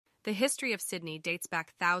The history of Sydney dates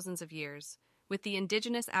back thousands of years, with the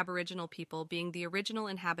indigenous Aboriginal people being the original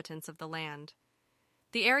inhabitants of the land.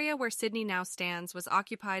 The area where Sydney now stands was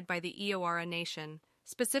occupied by the Eora Nation,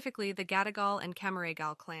 specifically the Gadigal and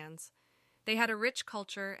Camaragal clans. They had a rich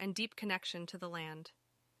culture and deep connection to the land.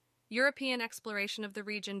 European exploration of the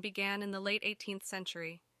region began in the late 18th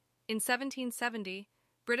century. In 1770,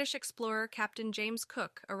 British explorer Captain James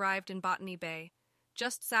Cook arrived in Botany Bay,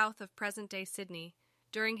 just south of present-day Sydney,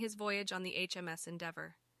 during his voyage on the HMS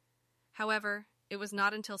Endeavour. However, it was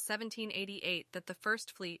not until 1788 that the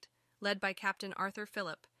first fleet, led by Captain Arthur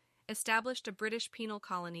Phillip, established a British penal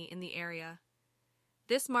colony in the area.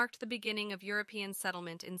 This marked the beginning of European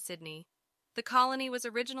settlement in Sydney. The colony was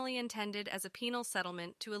originally intended as a penal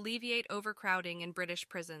settlement to alleviate overcrowding in British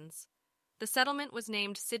prisons. The settlement was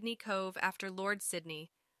named Sydney Cove after Lord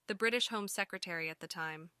Sydney, the British Home Secretary at the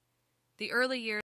time. The early years